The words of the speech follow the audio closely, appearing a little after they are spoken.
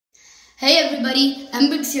Hey everybody,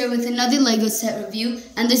 Briggs here with another LEGO set review,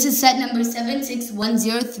 and this is set number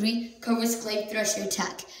 76103, Corvus Glaive Thresher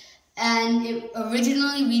attack. And it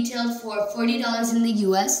originally retailed for $40 in the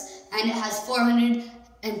US, and it has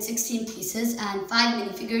 416 pieces and 5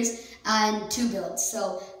 minifigures and 2 builds.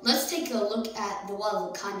 So let's take a look at the Wall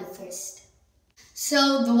of Wakanda first.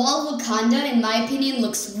 So the Wall of Wakanda, in my opinion,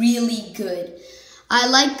 looks really good. I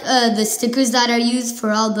like the stickers that are used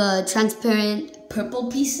for all the transparent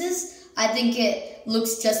purple pieces. I think it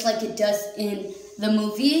looks just like it does in the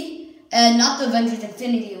movie, and not the Avengers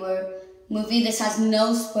Infinity War movie. This has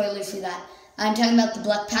no spoilers for that. I'm talking about the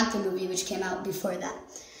Black Panther movie, which came out before that.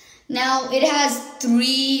 Now, it has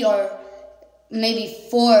 3 or maybe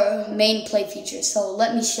 4 main play features, so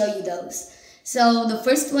let me show you those. So the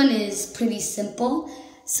first one is pretty simple.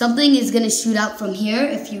 Something is going to shoot out from here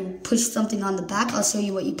if you push something on the back. I'll show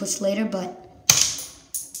you what you push later,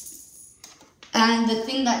 and the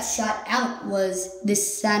thing that shot out was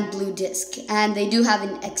this sand blue disc. And they do have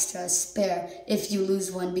an extra spare if you lose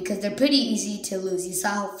one, because they're pretty easy to lose. You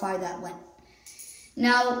saw how far that went.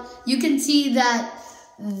 Now, you can see that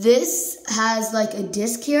this has like a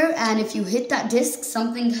disc here, and if you hit that disc,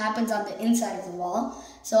 something happens on the inside of the wall.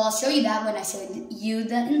 So I'll show you that when I show you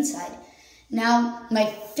the inside. Now, my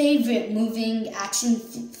favorite moving action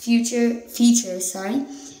feature,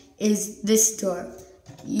 is this door.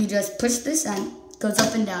 You just push this and it goes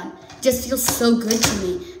up and down. It just feels so good to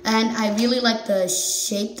me. And I really like the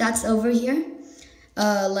shape that's over here.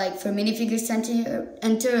 Like for minifigures to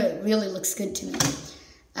enter, it really looks good to me.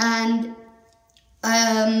 And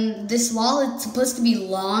this wall, it's supposed to be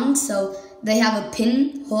long, so they have a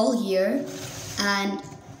pinhole here and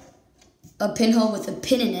a pinhole with a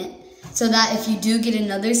pin in it, so that if you do get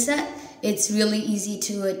another set, it's really easy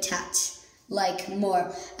to attach like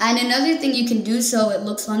more. And another thing you can do so it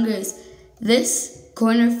looks longer is this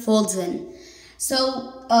corner folds in.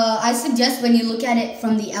 So I suggest when you look at it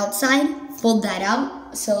from the outside, fold that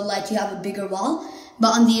out so like you have a bigger wall.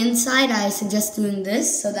 But on the inside, I suggest doing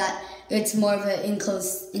this so that it's more of an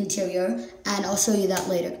enclosed interior, and I'll show you that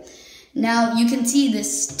later. Now you can see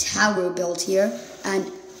this tower built here,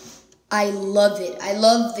 and I love it. I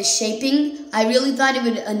love the shaping. I really thought it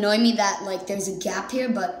would annoy me that like there's a gap here,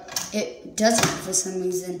 but it doesn't for some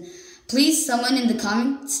reason. Please, someone in the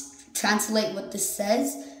comments, translate what this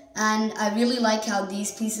says. And I really like how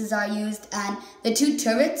these pieces are used. And the 2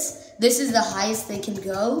 turrets, this is the highest they can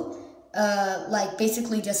go, like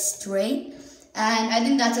basically just straight. And I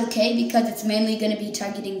think that's okay because it's mainly going to be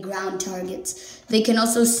targeting ground targets. They can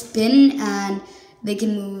also spin and they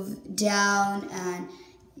can move down, and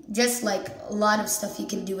just like a lot of stuff you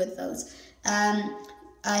can do with those.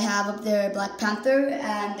 I have up there Black Panther,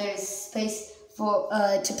 and there's space for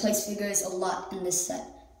to place figures a lot in this set.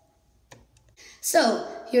 So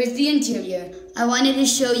here's the interior. I wanted to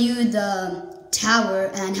show you the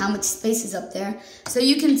tower and how much space is up there. So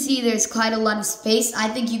you can see there's quite a lot of space. I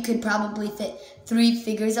think you could probably fit 3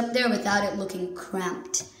 figures up there without it looking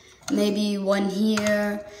cramped. Maybe 1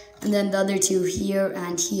 here, and then the other 2 here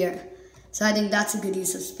and here. So I think that's a good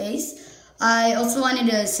use of space. I also wanted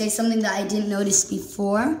to say something that I didn't notice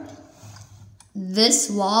before. This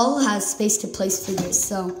wall has space to place figures.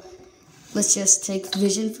 So let's just take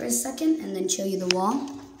vision for a second and then show you the wall.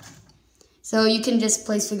 So you can just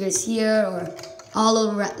place figures here or all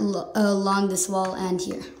along this wall and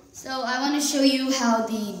here. So I want to show you how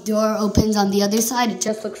the door opens on the other side. It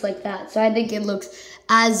just looks like that. So I think it looks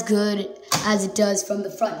as good as it does from the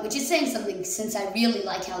front, which is saying something since I really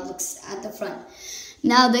like how it looks at the front.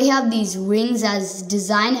 Now they have these rings as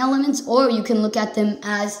design elements, or you can look at them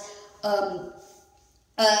as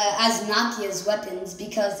Nakia's weapons,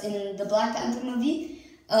 because in the Black Panther movie,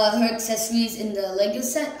 her accessories in the LEGO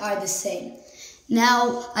set are the same.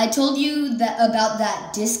 Now I told you that about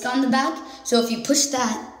that disc on the back, so if you push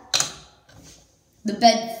that, the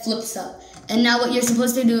bed flips up. And now what you're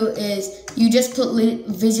supposed to do is you just put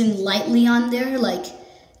vision lightly on there, like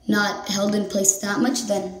not held in place that much,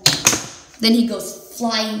 then he goes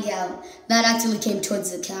flying out. That actually came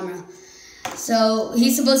towards the camera. So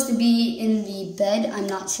he's supposed to be in the bed, I'm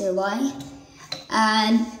not sure why.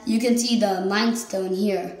 And you can see the Mind Stone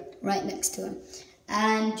here, right next to him.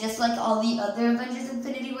 And just like all the other Avengers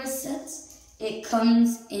Infinity War sets, it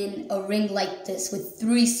comes in a ring like this with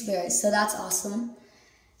 3 spheres, so that's awesome.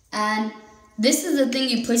 And this is the thing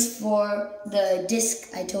you push for the disc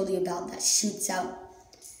I told you about that shoots out.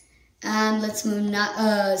 And let's move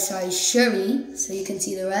Shuri, so you can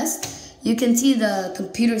see the rest. You can see the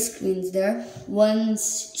computer screens there.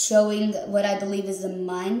 One's showing what I believe is the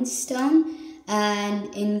Mind Stone,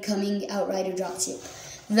 and incoming Outrider dropship.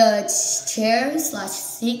 the chair slash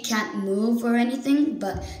seat can't move or anything,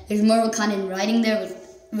 but there's more Wakandan writing there,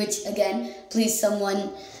 which again, please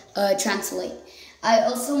someone translate. I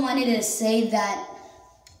also wanted to say that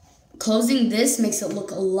closing this makes it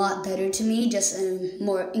look a lot better to me, just a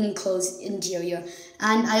more enclosed interior.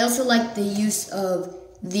 And I also like the use of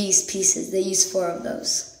these pieces. They use 4 of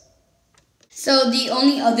those. So the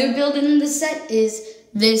only other build in the set is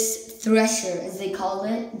this Thresher, as they call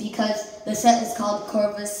it, because the set is called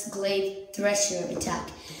Corvus, Glaive, Thresher attack.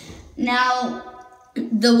 Now,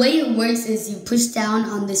 the way it works is you push down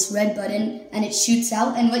on this red button and it shoots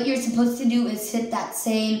out, and what you're supposed to do is hit that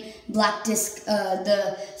same black disc,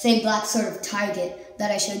 the same black sort of target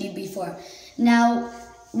that I showed you before. Now,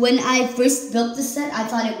 when I first built the set, I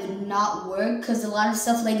thought it would not work because a lot of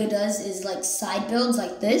stuff LEGO does is like side builds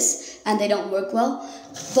like this, and they don't work well.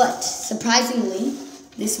 But surprisingly,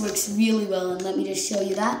 this works really well, and let me just show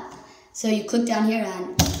you that. So you click down here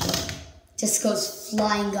and just goes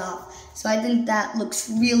flying off. So I think that looks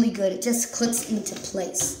really good. It just clicks into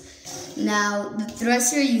place. Now, the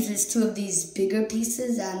Thresher uses 2 of these bigger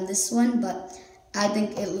pieces and this one, but I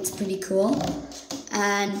think it looks pretty cool.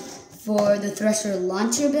 And for the Thresher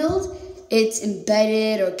launcher build, it's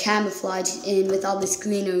embedded or camouflaged in with all this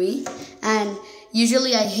greenery. And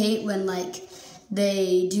usually I hate when like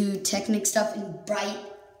they do Technic stuff in bright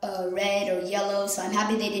red or yellow, so I'm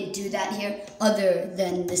happy they didn't do that here other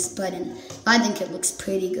than this button. I think it looks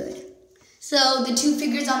pretty good. So the 2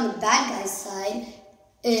 figures on the bad guy's side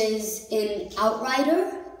is an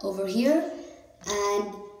Outrider over here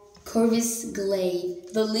and Corvus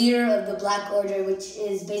Glaive, the leader of the Black Order, which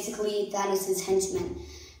is basically Thanos' henchman.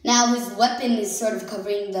 Now his weapon is sort of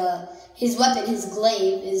covering his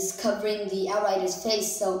glaive is covering the Outrider's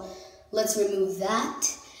face, so let's remove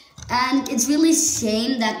that. And it's really a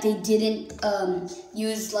shame that they didn't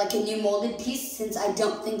use like a new molded piece, since I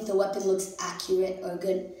don't think the weapon looks accurate or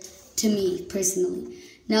good to me personally.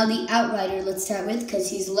 Now the Outrider, let's start with, because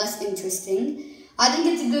he's less interesting. I think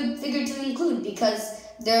it's a good figure to include because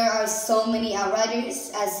there are so many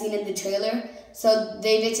Outriders as seen in the trailer. So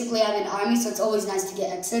they basically have an army, so it's always nice to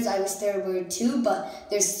get extras. I wish there were 2, but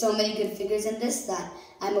there's so many good figures in this that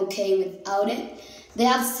I'm okay without it. They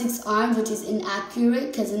have 6 arms, which is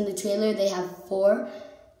inaccurate because in the trailer they have 4.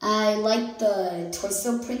 I like the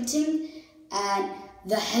torso printing, and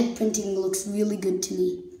the head printing looks really good to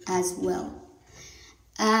me as well.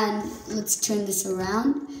 And let's turn this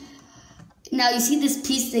around. Now you see this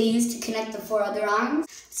piece they used to connect the 4 other arms.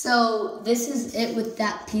 So this is it with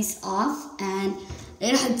that piece off, and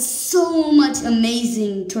it had so much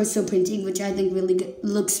amazing torso printing, which I think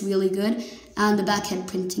looks really good, and the back head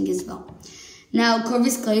printing as well. Now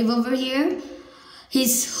Corvus Glaive over here,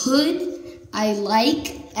 his hood I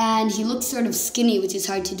like, and he looks sort of skinny, which is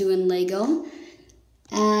hard to do in LEGO.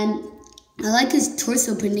 And I like his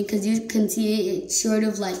torso printing because you can see it sort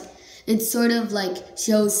of like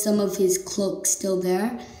shows some of his cloak still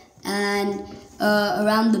there. And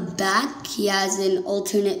around the back, he has an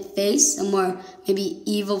alternate face, a more maybe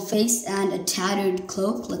evil face, and a tattered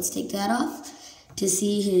cloak. Let's take that off to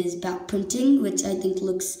see his back printing, which I think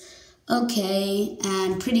looks okay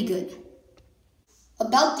and pretty good.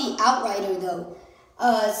 About the Outrider though,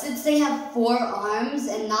 since they have 4 arms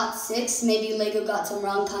and not 6, maybe LEGO got some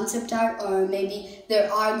wrong concept art, or maybe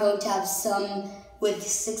there are going to have some with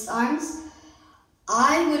 6 arms.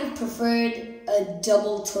 I would have preferred a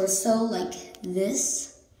double torso like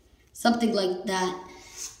this, something like that,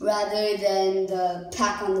 rather than the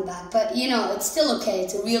pack on the back. But you know, it's still okay.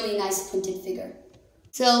 It's a really nice printed figure.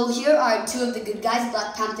 So here are 2 of the good guys,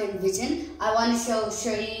 Black Panther and Vision. I want to show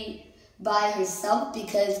Shuri by herself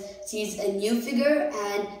because she's a new figure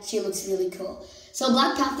and she looks really cool. So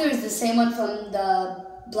Black Panther is the same one from the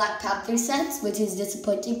Black Panther sets, which is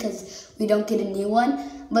disappointing because we don't get a new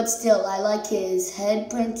one. But still, I like his head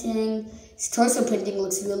printing. His torso printing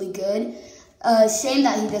looks really good. Shame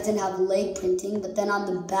that he doesn't have leg printing, but then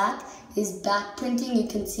on the back, his back printing, you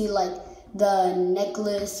can see like the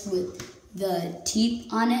necklace with the teeth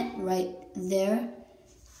on it right there.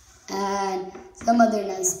 And some other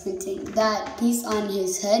nice printing. That piece on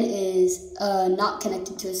his head is not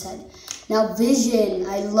connected to his head. Now Vision,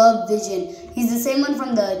 I love Vision. He's the same one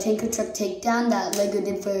from the Tanker Truck Takedown that LEGO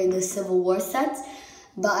did for the Civil War sets.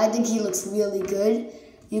 But I think he looks really good.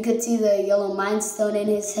 You could see the yellow Mind Stone in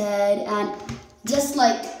his head. And just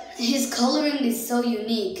like his coloring is so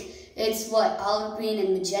unique. It's what, olive green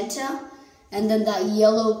and magenta. And then that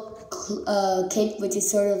yellow cape, which is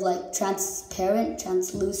sort of like transparent,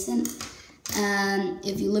 translucent. And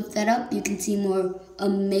if you lift that up, you can see more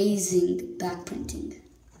amazing back printing.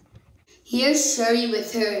 Here's Shuri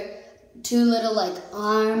with her two little like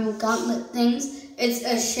arm gauntlet things. It's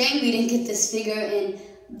a shame we didn't get this figure in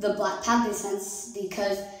the Black Panther sense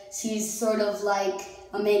because she's sort of like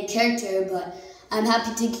a main character, but I'm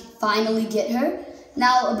happy to finally get her.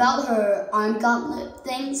 Now, about her arm gauntlet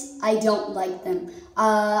things, I don't like them.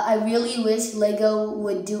 I really wish Lego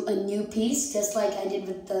would do a new piece, just like I did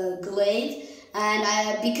with the Glaive. And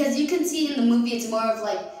because you can see in the movie, it's more of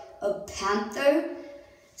like a panther.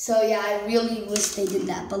 So yeah, I really wish they did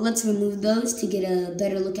that. But let's remove those to get a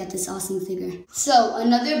better look at this awesome figure. So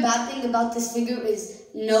another bad thing about this figure is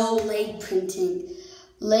no leg printing.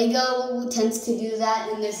 Lego tends to do that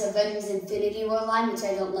in this Avengers Infinity War line, which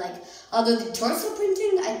I don't like. Although the torso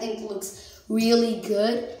printing, I think looks really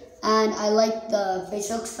good. And I like the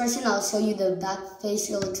facial expression. I'll show you the back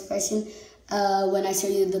facial expression when I show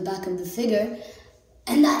you the back of the figure.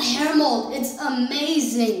 And that hair mold, it's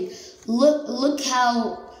amazing. Look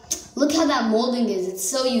how that molding is. It's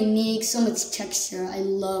so unique, so much texture. I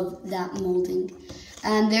love that molding.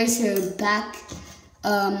 And there's her back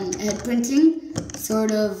head printing,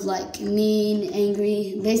 sort of like mean,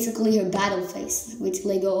 angry, basically her battle face, which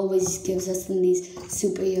Lego always gives us in these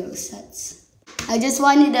superhero sets. I just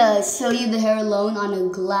wanted to show you the hair alone on a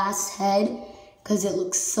glass head because it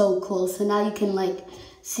looks so cool. So now you can like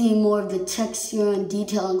see more of the texture and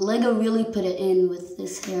detail, and Lego really put it in with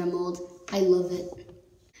this hair mold. I love it.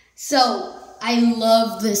 So I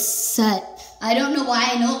love this set. I don't know why.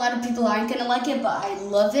 I know a lot of people aren't gonna like it, but I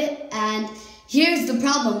love it. And here's the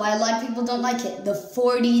problem why a lot of people don't like it. The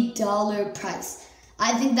 $40 price.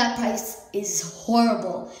 I think that price is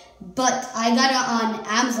horrible. But I got it on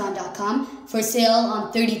Amazon.com for sale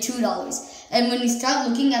on $32. And when you start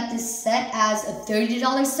looking at this set as a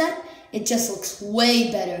 $30 set, it just looks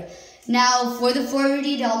way better. Now, for the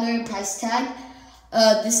 $40 price tag,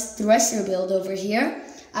 this Thresher build over here,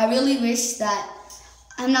 I really wish that,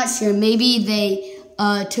 I'm not sure, maybe they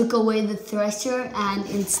took away the Thresher and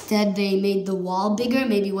instead they made the wall bigger,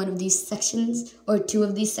 maybe one of these sections or two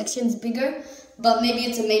of these sections bigger, but maybe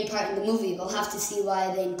it's a main part in the movie. We'll have to see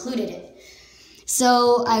why they included it.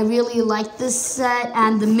 So I really like this set,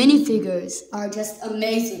 and the minifigures are just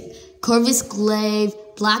amazing. Corvus, Glaive,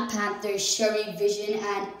 Black Panther, Shuri, Vision,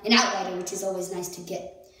 and an Outrider, which is always nice to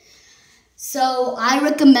get. So I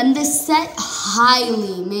recommend this set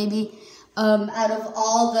highly, maybe out of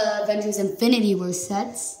all the Avengers Infinity War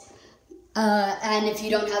sets. And if you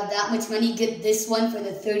don't have that much money, get this one for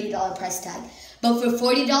the $30 price tag. But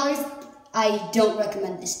for $40, I don't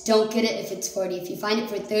recommend this. Don't get it if it's 40. If you find it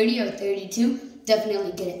for 30 or 32,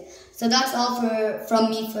 definitely get it. So that's all from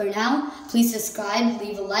me for now. Please subscribe,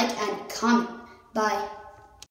 leave a like, and comment. Bye.